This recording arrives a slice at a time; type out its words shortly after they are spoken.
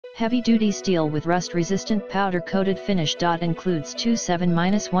Heavy-duty steel with rust-resistant powder-coated finish. Includes two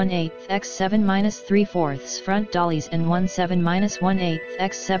 7-1/8 x 7-3/4 front dollies and one 7-1/8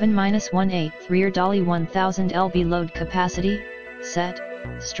 x 7-1/8 rear dolly. 1000 lb load capacity. Set.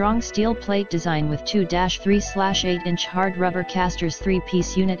 Strong steel plate design with 2-3/8-inch hard rubber casters.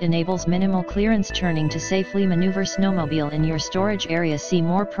 3-piece unit enables minimal clearance turning to safely maneuver snowmobile in your storage area. See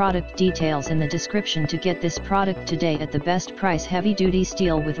more product details in the description to get this product today at the best price. Heavy duty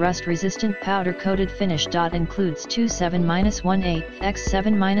steel with rust resistant powder coated finish. Includes two 7-1/8 x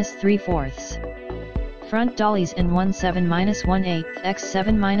 7-3/4 front dollies and one 7-1/8 x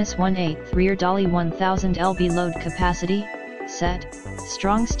 7-1/8 rear dolly. 1000 lb load capacity. Set.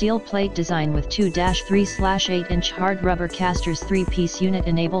 Strong steel plate design with 2-3/8-inch hard rubber casters. 3-piece unit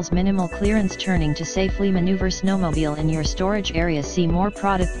enables minimal clearance turning to safely maneuver snowmobile in your storage area. See more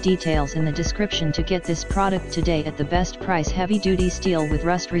product details in the description to get this product today at the best price. Heavy duty steel with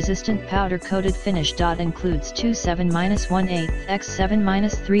rust resistant powder coated finish. Includes two 7-1/8 x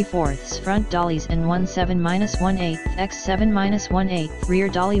 7-3/4 front dollies and one 7-1/8 x 7-1/8 rear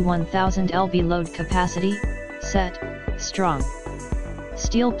dolly. 1000 lb load capacity. Set. Strong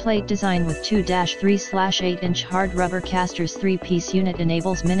steel plate design with 2-3/8-inch hard rubber casters. 3-piece unit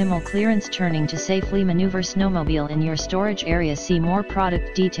enables minimal clearance turning to safely maneuver snowmobile in your storage area. See more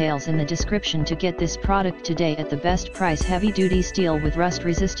product details in the description to get this product today at the best price. Heavy duty steel with rust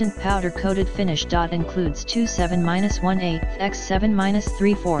resistant powder coated finish. Includes two 7-1/8 x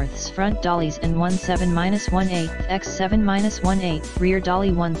 7-3/4 front dollies and one 7-1/8 x 7-1/8 rear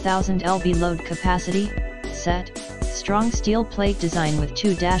dolly. 1000 lb load capacity. Set. Strong steel plate design with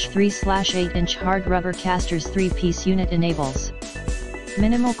 2-3/8-inch hard rubber casters. 3-piece unit enables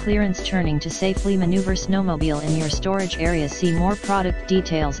minimal clearance turning to safely maneuver snowmobile in your storage area. See more product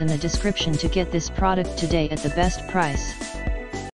details in the description to get this product today at the best price.